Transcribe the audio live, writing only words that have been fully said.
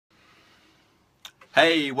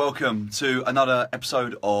Hey, welcome to another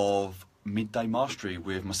episode of Midday Mastery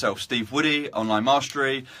with myself, Steve Woody, Online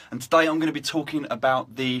Mastery, and today I'm going to be talking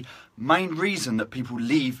about the main reason that people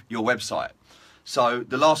leave your website. So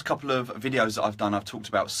the last couple of videos that I've done, I've talked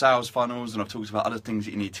about sales funnels and I've talked about other things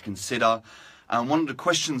that you need to consider. And one of the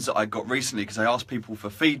questions that I got recently, because I asked people for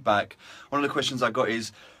feedback, one of the questions I got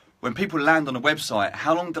is, when people land on a website,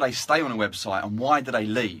 how long do they stay on a website and why do they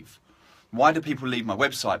leave? Why do people leave my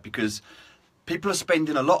website? Because people are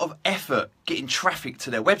spending a lot of effort getting traffic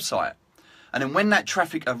to their website. And then when that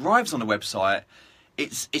traffic arrives on the website,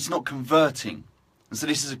 it's not converting. And so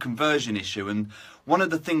this is a conversion issue. And one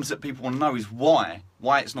of the things that people want to know is why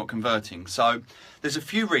it's not converting. So there's a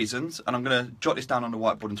few reasons, and I'm going to jot this down on the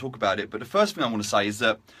whiteboard and talk about it. But the first thing I want to say is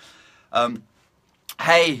that,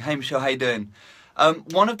 hey Michelle, how you doing?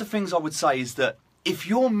 One of the things I would say is that if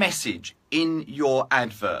your message in your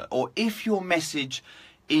advert, or if your message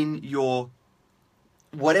in your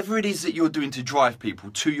whatever it is that you're doing to drive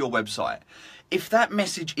people to your website, if that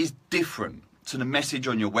message is different to the message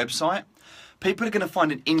on your website, people are going to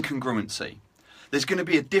find an incongruency. There's going to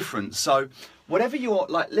be a difference. So whatever you're,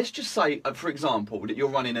 like, let's just say, for example, that you're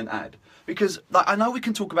running an ad. Because I know we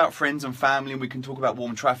can talk about friends and family and we can talk about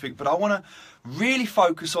warm traffic, but I want to really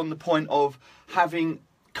focus on the point of having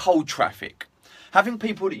cold traffic, having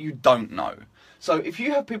people that you don't know. So if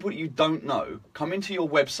you have people that you don't know come into your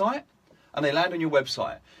website, and they land on your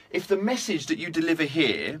website, if the message that you deliver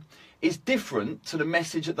here is different to the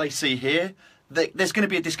message that they see here, there's going to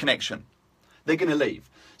be a disconnection. They're going to leave.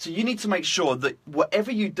 So you need to make sure that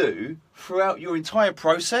whatever you do throughout your entire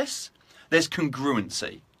process, there's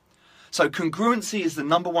congruency. So congruency is the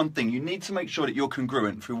number one thing. You need to make sure that you're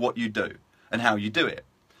congruent through what you do and how you do it.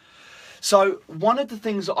 So one of the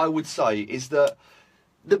things that I would say is that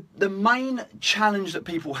the main challenge that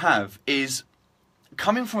people have is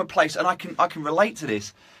coming from a place, and I can relate to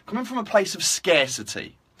this, coming from a place of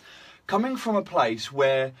scarcity, coming from a place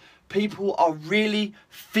where people are really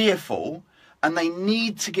fearful and they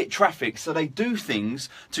need to get traffic, so they do things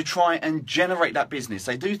to try and generate that business.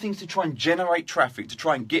 They do things to try and generate traffic, to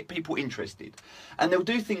try and get people interested. And they'll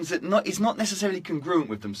do things that is not necessarily congruent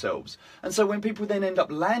with themselves. And so when people then end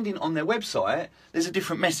up landing on their website, there's a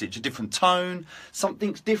different message, a different tone,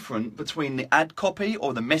 something's different between the ad copy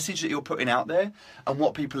or the message that you're putting out there and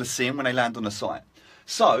what people are seeing when they land on the site.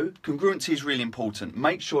 So congruency is really important.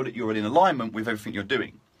 Make sure that you're in alignment with everything you're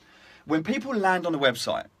doing. When people land on a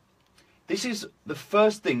website, this is the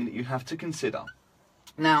first thing that you have to consider.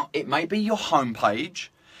 Now, it may be your home page,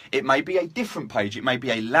 it may be a different page, it may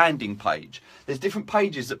be a landing page. There's different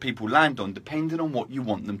pages that people land on depending on what you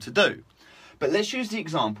want them to do. But let's use the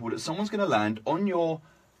example that someone's going to land on your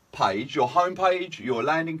page, your home page, your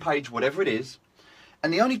landing page, whatever it is.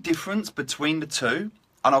 And the only difference between the two,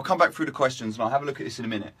 and I'll come back through the questions and I'll have a look at this in a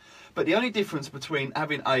minute, but the only difference between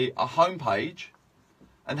having a home page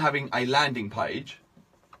and having a landing page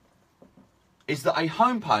is that a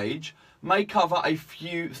home page may cover a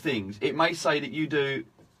few things. It may say that you do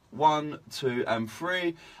 1, 2, and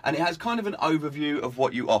 3, and it has kind of an overview of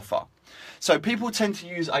what you offer. So people tend to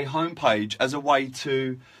use a home page as a way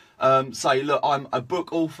to say, look, I'm a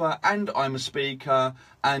book author, and I'm a speaker,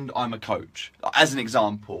 and I'm a coach, as an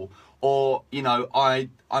example. Or, you know,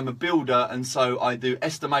 I'm a builder, and so I do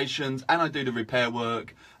estimations, and I do the repair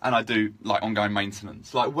work, and I do like ongoing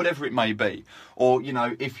maintenance, like whatever it may be. Or, you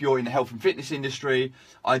know, if you're in the health and fitness industry,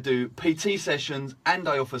 I do PT sessions, and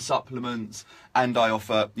I offer supplements, and I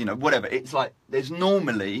offer, you know, whatever. It's like there's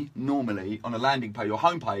normally on a landing page or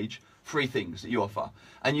home page, 3 things that you offer.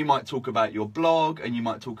 And you might talk about your blog, and you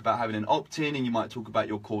might talk about having an opt-in, and you might talk about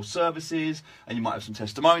your core services, and you might have some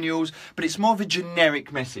testimonials, but it's more of a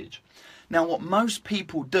generic message. Now, what most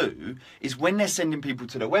people do is when they're sending people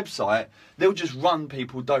to their website, they'll just run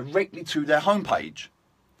people directly to their homepage.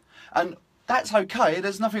 And that's okay,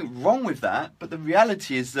 there's nothing wrong with that, but the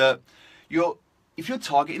reality is that if you're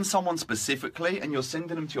targeting someone specifically and you're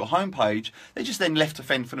sending them to your homepage, they're just then left to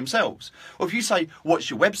fend for themselves. Or if you say, what's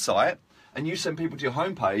your website? And you send people to your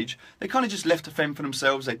homepage, they're kind of just left to fend for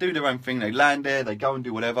themselves. They do their own thing, they land there, they go and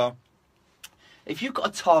do whatever. If you've got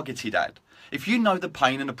a targeted ad, if you know the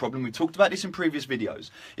pain and the problem, we talked about this in previous videos,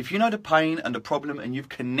 if you know the pain and the problem and you've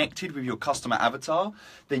connected with your customer avatar,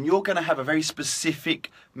 then you're going to have a very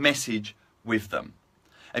specific message with them.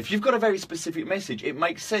 If you've got a very specific message, it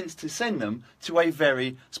makes sense to send them to a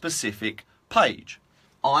very specific page,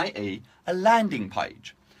 i.e. a landing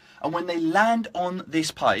page. And when they land on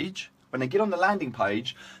this page, when they get on the landing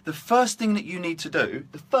page, the first thing that you need to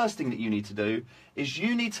do is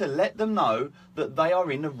you need to let them know that they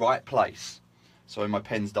are in the right place. Sorry, my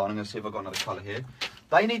pen's done. I'm going to see if I've got another colour here.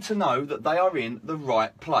 They need to know that they are in the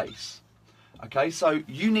right place. Okay, so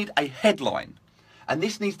you need a headline, and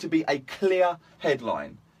this needs to be a clear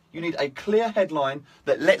headline. You need a clear headline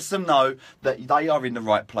that lets them know that they are in the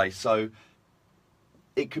right place. So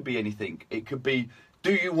it could be anything. It could be,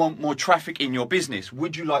 do you want more traffic in your business?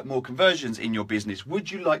 Would you like more conversions in your business?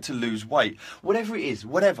 Would you like to lose weight? Whatever it is,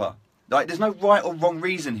 whatever. Like, there's no right or wrong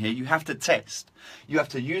reason here. You have to test. You have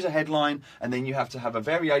to use a headline, and then you have to have a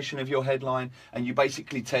variation of your headline, and you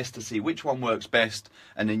basically test to see which one works best,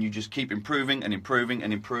 and then you just keep improving and improving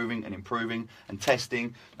and improving and improving and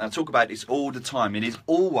testing. And I talk about this all the time. It is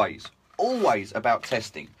always about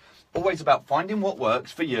testing. Always about finding what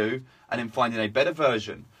works for you, and then finding a better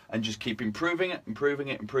version, and just keep improving it, improving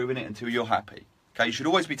it, improving it until you're happy. Okay, you should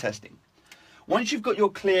always be testing. Once you've got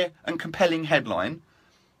your clear and compelling headline,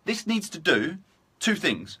 this needs to do two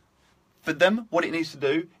things. For them, what it needs to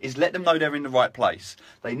do is let them know they're in the right place.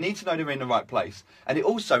 They need to know they're in the right place. And it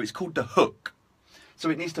also, it's called the hook. So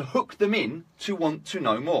it needs to hook them in to want to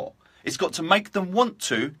know more. It's got to make them want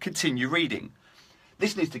to continue reading.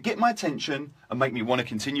 This needs to get my attention and make me want to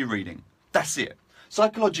continue reading. That's it.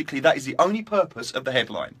 Psychologically, that is the only purpose of the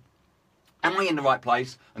headline. Am I in the right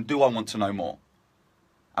place, and do I want to know more?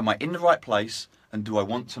 Am I in the right place, and do I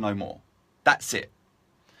want to know more? That's it.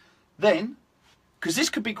 Then, because this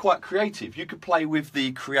could be quite creative, you could play with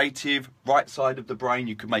the creative right side of the brain,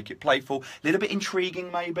 you could make it playful, a little bit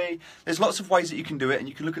intriguing maybe. There's lots of ways that you can do it, and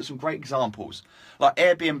you can look at some great examples. Like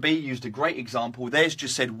Airbnb used a great example. Theirs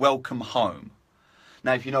just said, welcome home.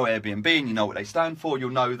 Now, if you know Airbnb and you know what they stand for, you'll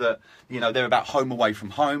know that, you know, they're about home away from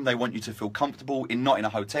home. They want you to feel comfortable, not in a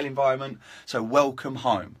hotel environment. So welcome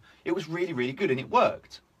home. It was really, really good, and it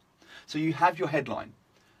worked. So you have your headline.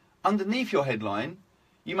 Underneath your headline,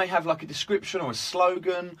 you may have like a description or a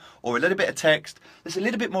slogan or a little bit of text that's a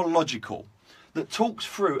little bit more logical, that talks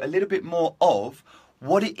through a little bit more of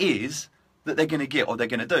what it is that they're going to get or they're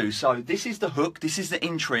going to do. So this is the hook, this is the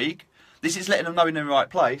intrigue, this is letting them know in the right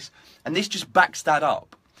place, and this just backs that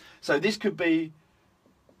up. So this could be,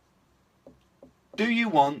 do you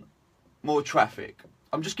want more traffic?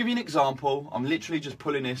 I'm just giving you an example. I'm literally just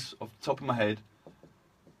pulling this off the top of my head.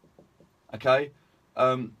 Okay?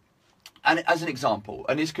 And as an example,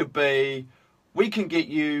 and this could be, we can get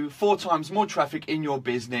you 4 times more traffic in your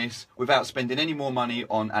business without spending any more money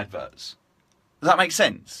on adverts. Does that make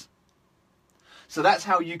sense? So that's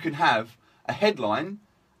how you can have a headline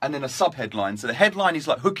and then a sub-headline. So the headline is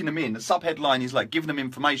like hooking them in, the sub-headline is like giving them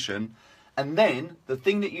information, and then the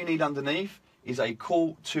thing that you need underneath is a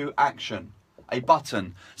call to action, a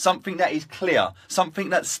button, something that is clear, something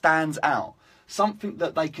that stands out, something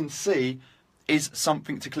that they can see is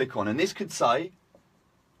something to click on. And this could say,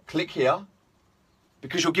 click here,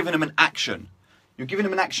 because you're giving them an action. You're giving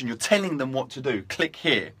them an action, you're telling them what to do. Click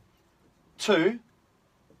here. 2,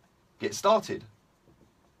 get started.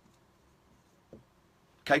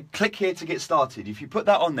 Okay, click here to get started. If you put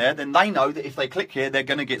that on there, then they know that if they click here, they're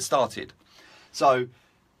going to get started. So,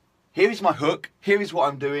 here is my hook, here is what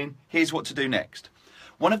I'm doing, here's what to do next.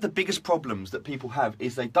 One of the biggest problems that people have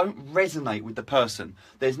is they don't resonate with the person.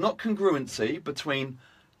 There's not congruency between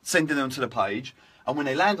sending them to the page, and when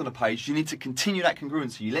they land on a page, you need to continue that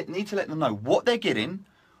congruency. You need to let them know what they're getting,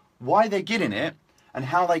 why they're getting it, and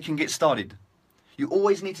how they can get started. You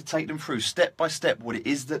always need to take them through step by step what it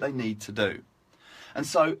is that they need to do. And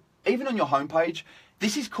so, even on your homepage,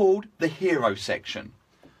 this is called the hero section.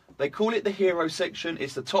 They call it the hero section.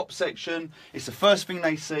 It's the top section. It's the first thing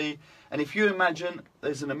they see. And if you imagine,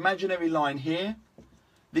 there's an imaginary line here.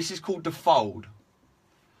 This is called the fold.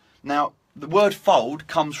 Now, the word fold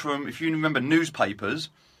comes from, if you remember newspapers,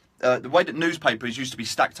 the way that newspapers used to be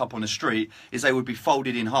stacked up on the street is they would be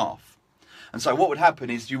folded in half. And so what would happen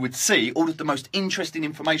is you would see all of the most interesting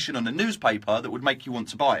information on the newspaper that would make you want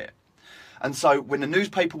to buy it. And so when the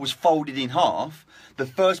newspaper was folded in half, the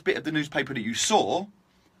first bit of the newspaper that you saw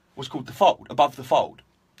was called the fold, above the fold.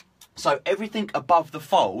 So everything above the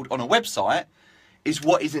fold on a website is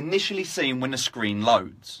what is initially seen when the screen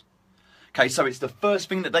loads. Okay, so it's the first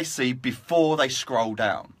thing that they see before they scroll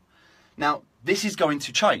down. Now, this is going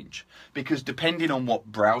to change because depending on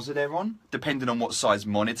what browser they're on, depending on what size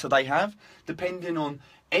monitor they have, depending on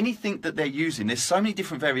anything that they're using, there's so many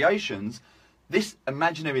different variations, this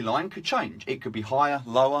imaginary line could change. It could be higher,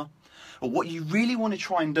 lower. But what you really want to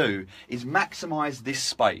try and do is maximize this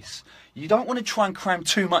space. You don't want to try and cram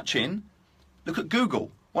too much in. Look at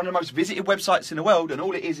Google, one of the most visited websites in the world, and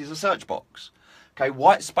all it is a search box. Okay,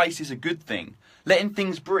 white space is a good thing. Letting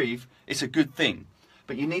things breathe is a good thing.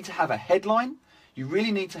 But you need to have a headline. You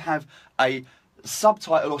really need to have a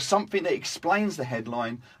subtitle or something that explains the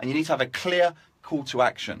headline, and you need to have a clear call to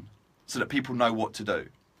action. so that people know what to do.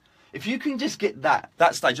 If you can just get that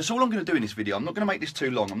stage, that's all I'm going to do in this video. I'm not going to make this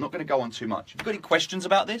too long. I'm not going to go on too much. If you've got any questions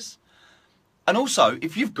about this, and also,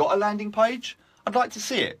 if you've got a landing page, I'd like to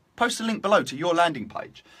see it. Post a link below to your landing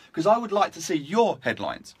page, because I would like to see your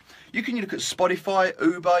headlines. You can look at Spotify,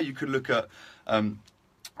 Uber, you can look at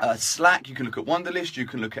Slack, you can look at Wunderlist, you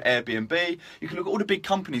can look at Airbnb, you can look at all the big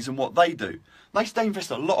companies and what they do. They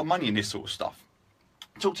invest a lot of money in this sort of stuff.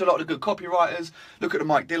 Talk to a lot of the good copywriters, look at the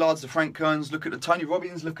Mike Dillards, the Frank Kerns, look at the Tony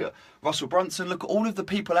Robbins, look at Russell Brunson, look at all of the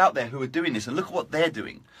people out there who are doing this, and look at what they're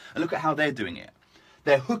doing, and look at how they're doing it.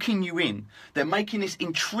 They're hooking you in. They're making this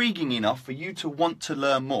intriguing enough for you to want to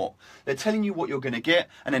learn more. They're telling you what you're going to get,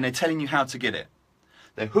 and then they're telling you how to get it.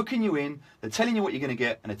 They're hooking you in, they're telling you what you're going to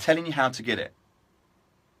get, and they're telling you how to get it.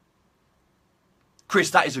 Chris,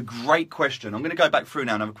 that is a great question. I'm going to go back through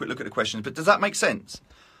now and have a quick look at the questions, but does that make sense?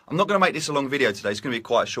 I'm not going to make this a long video today. It's going to be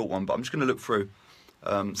quite a short one, but I'm just going to look through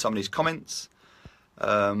some of these comments.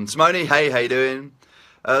 Simone, hey, how you doing?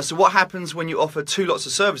 So what happens when you offer two lots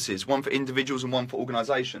of services, one for individuals and one for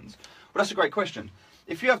organisations? Well, that's a great question.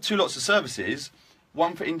 If you have two lots of services,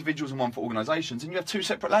 one for individuals and one for organisations, and you have two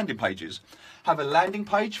separate landing pages. Have a landing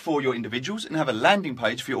page for your individuals and have a landing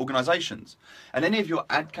page for your organisations. And any of your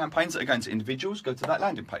ad campaigns that are going to individuals, go to that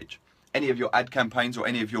landing page. Any of your ad campaigns or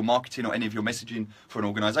any of your marketing or any of your messaging for an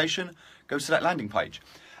organisation goes to that landing page.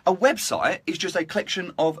 A website is just a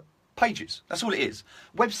collection of pages. That's all it is.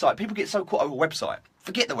 Website, people get so caught over website.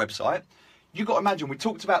 Forget the website. You've got to imagine, we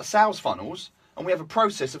talked about sales funnels and we have a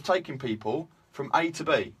process of taking people from A to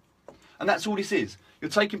B. And that's all this is.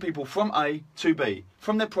 You're taking people from A to B,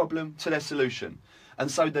 from their problem to their solution.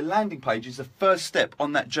 And so the landing page is the first step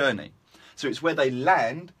on that journey. So it's where they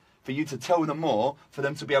land for you to tell them more, for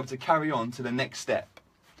them to be able to carry on to the next step.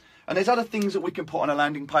 And there's other things that we can put on a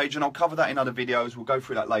landing page, and I'll cover that in other videos. We'll go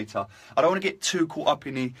through that later. I don't want to get too caught up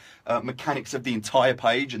in the mechanics of the entire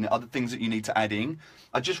page and the other things that you need to add in.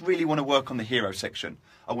 I just really want to work on the hero section.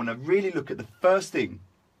 I want to really look at the first thing.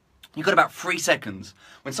 You've got about 3 seconds.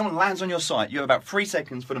 When someone lands on your site, you have about 3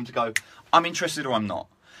 seconds for them to go, I'm interested or I'm not.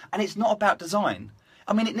 And it's not about design.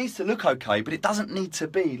 I mean, it needs to look okay, but it doesn't need to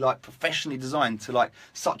be like professionally designed to like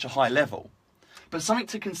such a high level. But something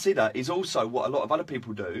to consider is also what a lot of other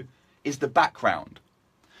people do, is the background.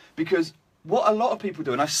 Because what a lot of people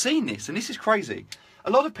do, and I've seen this, and this is crazy, a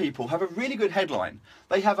lot of people have a really good headline.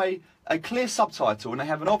 They have a clear subtitle and they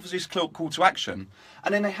have an obvious call to action,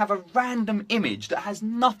 and then they have a random image that has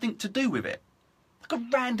nothing to do with it. Like a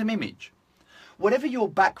random image. Whatever your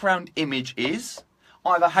background image is,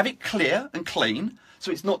 either have it clear and clean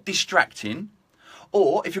so it's not distracting,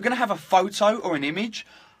 or if you're going to have a photo or an image,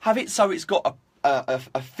 have it so it's got a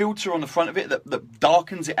filter on the front of it that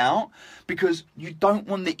darkens it out, because you don't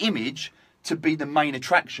want the image to be the main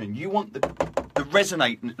attraction. You want the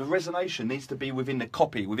resonation needs to be within the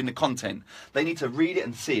copy, within the content. They need to read it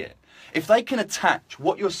and see it. If they can attach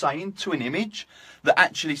what you're saying to an image that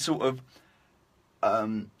actually sort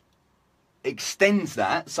of extends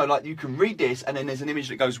that, so like you can read this and then there's an image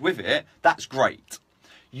that goes with it, that's great.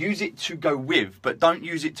 Use it to go with, but don't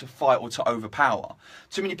use it to fight or to overpower.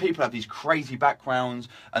 Too many people have these crazy backgrounds,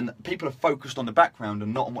 and people are focused on the background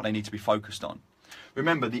and not on what they need to be focused on.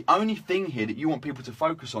 Remember, the only thing here that you want people to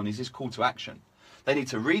focus on is this call to action. They need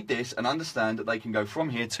to read this and understand that they can go from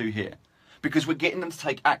here to here, because we're getting them to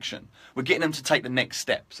take action. We're getting them to take the next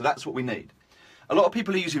step. So that's what we need. A lot of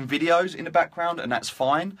people are using videos in the background, and that's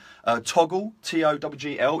fine. Toggle,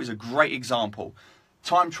 T-O-G-G-L, is a great example.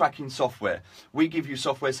 Time tracking software. We give you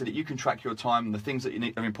software so that you can track your time and the things that you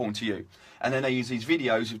need are important to you. And then they use these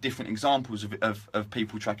videos of different examples of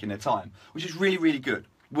people tracking their time, which is really, really good.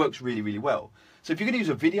 Works really, really well. So if you're going to use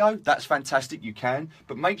a video, that's fantastic, you can,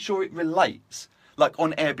 but make sure it relates. Like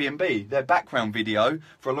on Airbnb, their background video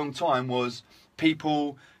for a long time was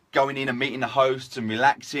people going in and meeting the hosts and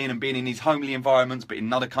relaxing and being in these homely environments, but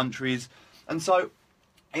in other countries. And so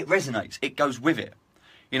it resonates, it goes with it.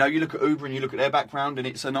 You know, you look at Uber and you look at their background and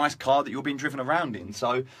it's a nice car that you're being driven around in.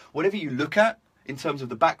 So whatever you look at in terms of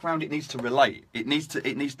the background, it needs to relate. There needs to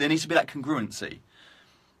be that congruency.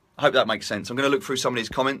 I hope that makes sense. I'm going to look through some of these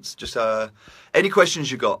comments. Just any questions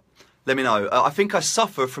you got, let me know. I think I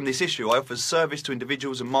suffer from this issue. I offer service to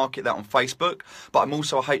individuals and market that on Facebook, but I'm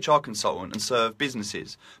also a HR consultant and serve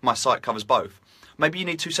businesses. My site covers both. Maybe you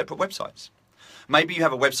need two separate websites. Maybe you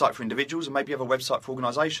have a website for individuals and maybe you have a website for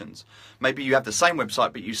organisations. Maybe you have the same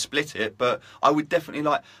website but you split it. But I would definitely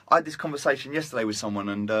I had this conversation yesterday with someone,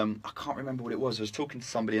 and I can't remember what it was. I was talking to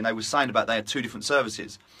somebody and they were saying about they had two different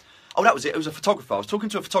services. Oh, that was it. It was a photographer. I was talking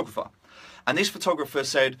to a photographer, and this photographer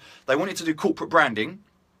said they wanted to do corporate branding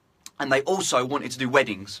and they also wanted to do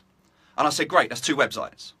weddings. And I said, great, that's two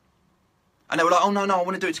websites. And they were like, oh, no, I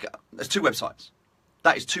want to do it together. There's 2 websites.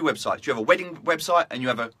 That is 2 websites. You have a wedding website and you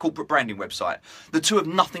have a corporate branding website. The 2 have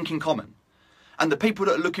nothing in common. And the people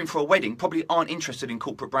that are looking for a wedding probably aren't interested in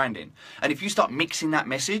corporate branding. And if you start mixing that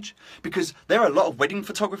message, because there are a lot of wedding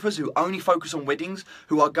photographers who only focus on weddings,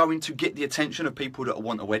 who are going to get the attention of people that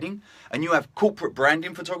want a wedding. And you have corporate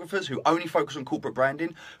branding photographers who only focus on corporate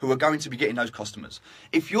branding, who are going to be getting those customers.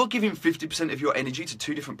 If you're giving 50% of your energy to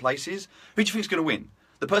 2 different places, who do you think is going to win?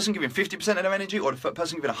 The person giving 50% of their energy or the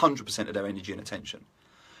person giving 100% of their energy and attention?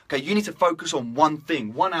 Okay, you need to focus on one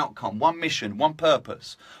thing, one outcome, one mission, one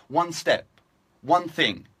purpose, one step. One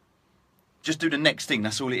thing. Just do the next thing.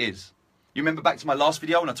 That's all it is. You remember back to my last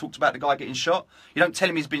video when I talked about the guy getting shot? You don't tell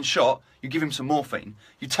him he's been shot. You give him some morphine.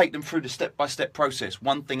 You take them through the step-by-step process,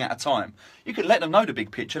 one thing at a time. You can let them know the big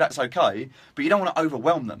picture. That's okay. But you don't want to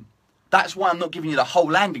overwhelm them. That's why I'm not giving you the whole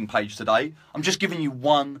landing page today. I'm just giving you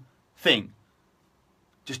one thing.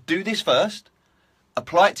 Just do this first.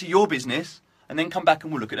 Apply it to your business. And then come back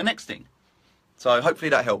and we'll look at the next thing. So hopefully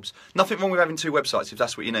that helps. Nothing wrong with having 2 websites if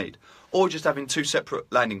that's what you need. Or just having 2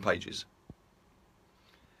 separate landing pages.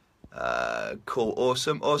 Cool,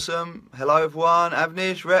 awesome. Hello everyone,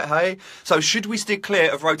 Avnish, Rhett, hey. So should we steer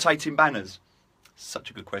clear of rotating banners? Such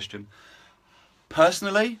a good question.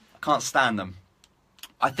 Personally, I can't stand them.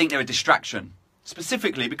 I think they're a distraction.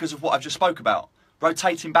 Specifically because of what I've just spoke about.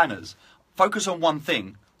 Rotating banners. Focus on one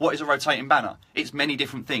thing. What is a rotating banner? It's many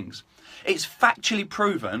different things. It's factually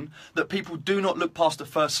proven that people do not look past the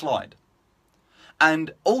first slide.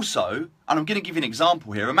 And also, and I'm going to give you an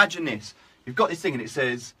example here. Imagine this. You've got this thing and it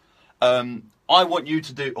says, I want you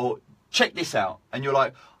to do, or check this out. And you're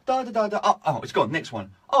like, oh, it's gone, next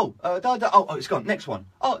one. Oh, it's gone, next one.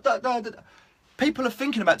 People are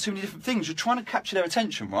thinking about too many different things. You're trying to capture their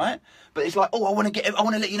attention, right? But it's like, oh, I want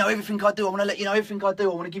to let you know everything I do. I want to let you know everything I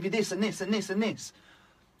do. I want to give you this and this and this and this.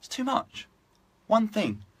 It's too much. One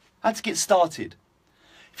thing. How to get started.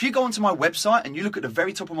 If you go onto my website and you look at the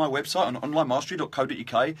very top of my website on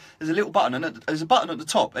onlinemastery.co.uk, there's a little button and there's a button at the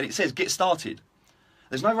top and it says get started.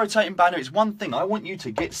 There's no rotating banner, it's one thing. I want you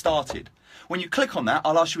to get started. When you click on that,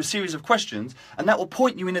 I'll ask you a series of questions and that will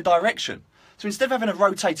point you in a direction. So instead of having a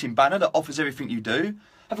rotating banner that offers everything you do,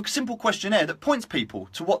 have a simple questionnaire that points people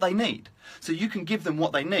to what they need. So you can give them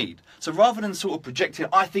what they need. So rather than sort of projecting,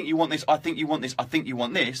 I think you want this, I think you want this, I think you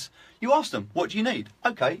want this, you ask them, what do you need?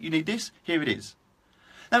 Okay, you need this, here it is.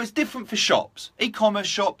 Now it's different for shops, e-commerce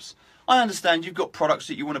shops. I understand you've got products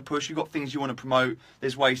that you want to push, you've got things you want to promote,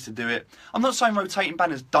 there's ways to do it. I'm not saying rotating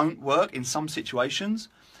banners don't work in some situations,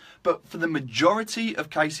 but for the majority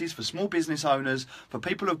of cases, for small business owners, for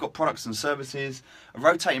people who've got products and services, a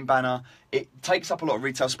rotating banner, it takes up a lot of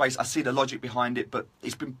retail space. I see the logic behind it, but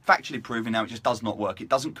it's been factually proven now it just does not work. It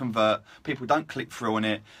doesn't convert. People don't click through on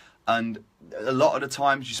it. And a lot of the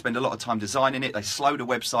times you spend a lot of time designing it. They slow the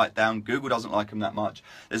website down. Google doesn't like them that much.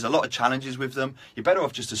 There's a lot of challenges with them. You're better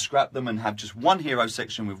off just to scrap them and have just one hero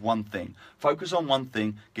section with one thing. Focus on one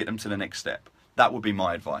thing, get them to the next step. That would be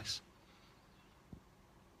my advice.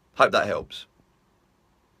 Hope that helps.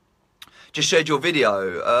 Just shared your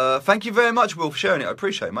video. Thank you very much, Will, for sharing it. I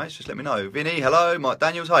appreciate it, mate. Just let me know. Vinny, hello. Mike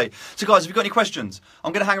Daniels, hey. So, guys, if you've got any questions,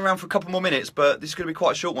 I'm going to hang around for a couple more minutes, but this is going to be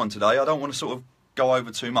quite a short one today. I don't want to sort of go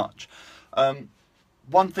over too much.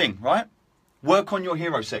 One thing, right? Work on your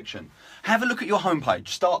hero section. Have a look at your homepage.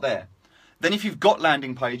 Start there. Then if you've got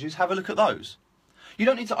landing pages, have a look at those. You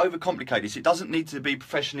don't need to overcomplicate this. It doesn't need to be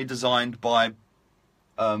professionally designed by,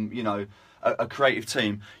 you know, a creative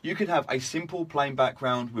team. You could have a simple plain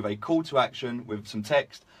background with a call to action, with some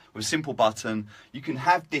text, with a simple button. You can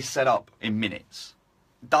have this set up in minutes.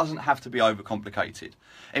 It doesn't have to be overcomplicated.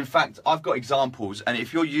 In fact, I've got examples, and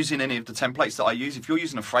if you're using any of the templates that I use, if you're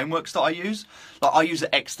using the frameworks that I use, like I use an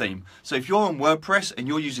X theme. So if you're on WordPress and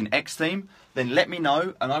you're using X theme, then let me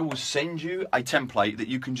know and I will send you a template that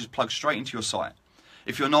you can just plug straight into your site.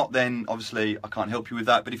 If you're not, then obviously I can't help you with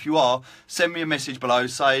that. But if you are, send me a message below,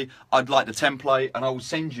 say I'd like the template, and I will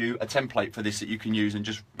send you a template for this that you can use and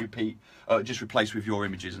just replace with your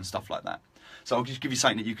images and stuff like that. So I'll just give you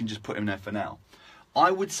something that you can just put in there for now. I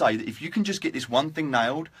would say that if you can just get this one thing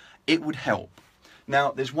nailed, it would help.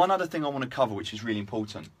 Now, there's one other thing I want to cover which is really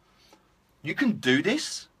important. You can do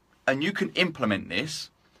this and you can implement this,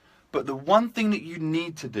 but the one thing that you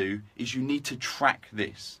need to do is you need to track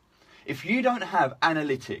this. If you don't have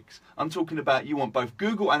analytics, I'm talking about you want both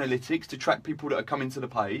Google Analytics to track people that are coming to the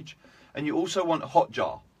page, and you also want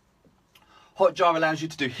Hotjar. Hotjar allows you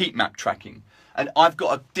to do heat map tracking. And I've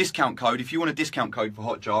got a discount code. If you want a discount code for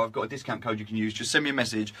Hotjar, I've got a discount code you can use. Just send me a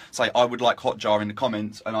message, say I would like Hotjar in the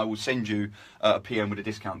comments, and I will send you a PM with a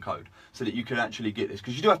discount code so that you can actually get this.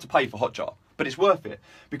 Because you do have to pay for Hotjar. But it's worth it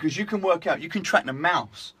because you can work out, you can track the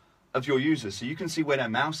mouse of your users. So you can see where their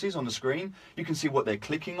mouse is on the screen. You can see what they're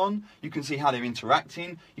clicking on. You can see how they're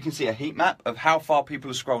interacting. You can see a heat map of how far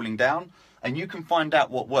people are scrolling down. And you can find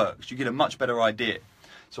out what works. You get a much better idea.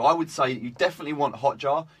 So I would say you definitely want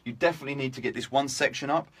Hotjar. You definitely need to get this one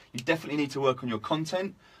section up. You definitely need to work on your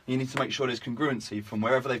content. You need to make sure there's congruency from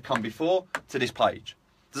wherever they've come before to this page.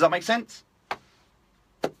 Does that make sense?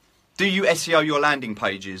 Do you SEO your landing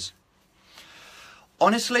pages?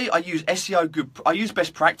 Honestly, I use I use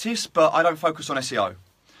best practice, but I don't focus on SEO.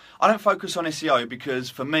 I don't focus on SEO because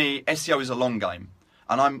for me, SEO is a long game.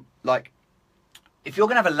 And I'm like, if you're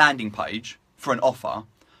going to have a landing page for an offer,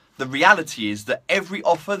 the reality is that every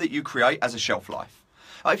offer that you create has a shelf life.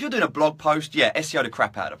 If you're doing a blog post, yeah, SEO the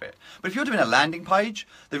crap out of it. But if you're doing a landing page,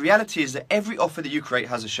 the reality is that every offer that you create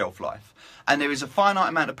has a shelf life. And there is a finite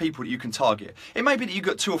amount of people that you can target. It may be that you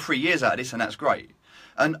got 2 or 3 years out of this and that's great.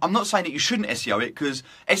 And I'm not saying that you shouldn't SEO it because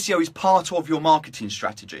SEO is part of your marketing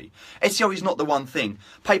strategy. SEO is not the one thing.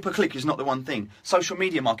 Pay-per-click is not the one thing. Social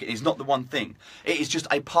media marketing is not the one thing. It is just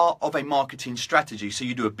a part of a marketing strategy. So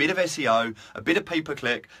you do a bit of SEO, a bit of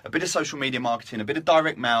pay-per-click, a bit of social media marketing, a bit of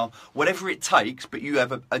direct mail, whatever it takes, but you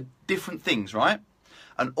have a different things, right?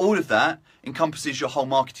 And all of that encompasses your whole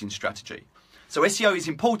marketing strategy. So SEO is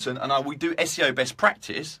important, and I will do SEO best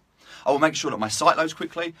practice. I will make sure that my site loads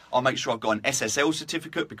quickly. I'll make sure I've got an SSL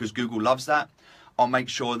certificate because Google loves that. I'll make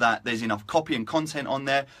sure that there's enough copy and content on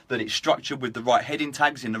there, that it's structured with the right heading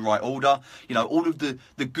tags in the right order. You know, all of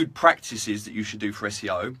the good practices that you should do for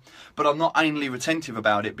SEO. But I'm not anally retentive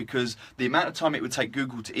about it because the amount of time it would take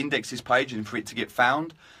Google to index this page and for it to get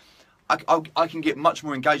found, I can get much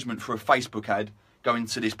more engagement for a Facebook ad going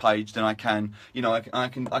to this page than I can, you know, I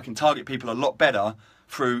can target people a lot better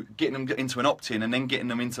through getting them into an opt-in and then getting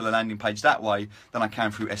them into the landing page that way than I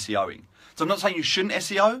can through SEOing. So I'm not saying you shouldn't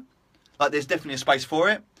SEO, like there's definitely a space for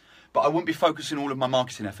it, but I wouldn't be focusing all of my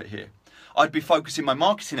marketing effort here. I'd be focusing my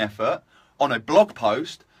marketing effort on a blog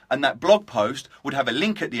post, and that blog post would have a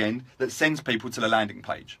link at the end that sends people to the landing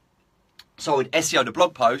page. So I would SEO the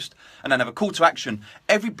blog post and then have a call to action.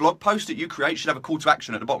 Every blog post that you create should have a call to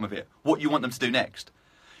action at the bottom of it, what you want them to do next.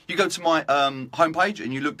 You go to my homepage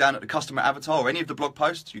and you look down at the customer avatar or any of the blog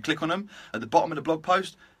posts, you click on them, at the bottom of the blog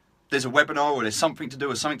post, there's a webinar or there's something to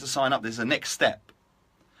do or something to sign up, there's a next step.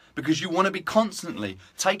 Because you want to be constantly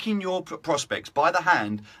taking your prospects by the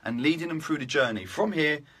hand and leading them through the journey from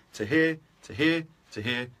here to here, to here, to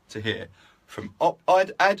here, to here. From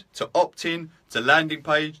ad to opt-in, to landing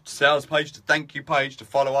page, to sales page, to thank you page, to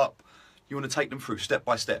follow up. You want to take them through step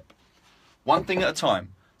by step. One thing at a time.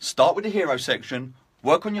 Start with the hero section.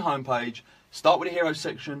 Work on your homepage, start with the hero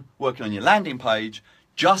section, working on your landing page.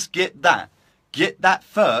 Just get that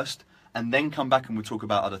first, and then come back and we'll talk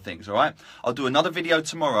about other things, all right? I'll do another video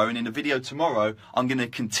tomorrow, and in the video tomorrow, I'm going to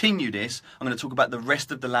continue this. I'm going to talk about the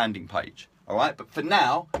rest of the landing page, all right? But for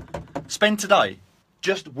now, spend today.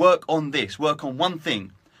 Just work on this, work on one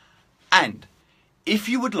thing. And if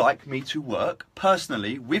you would like me to work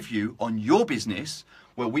personally with you on your business,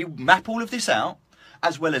 where we map all of this out,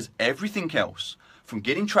 as well as everything else, from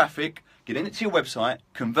getting traffic, getting it to your website,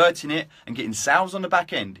 converting it, and getting sales on the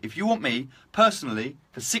back end. If you want me, personally,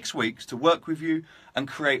 for 6 weeks to work with you and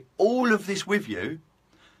create all of this with you,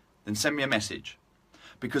 then send me a message.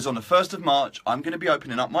 Because on the 1st of March, I'm going to be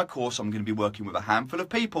opening up my course. I'm going to be working with a handful of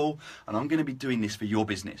people, and I'm going to be doing this for your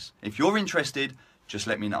business. If you're interested, just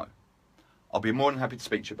let me know. I'll be more than happy to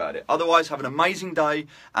speak to you about it. Otherwise, have an amazing day,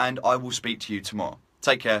 and I will speak to you tomorrow.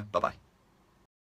 Take care. Bye-bye.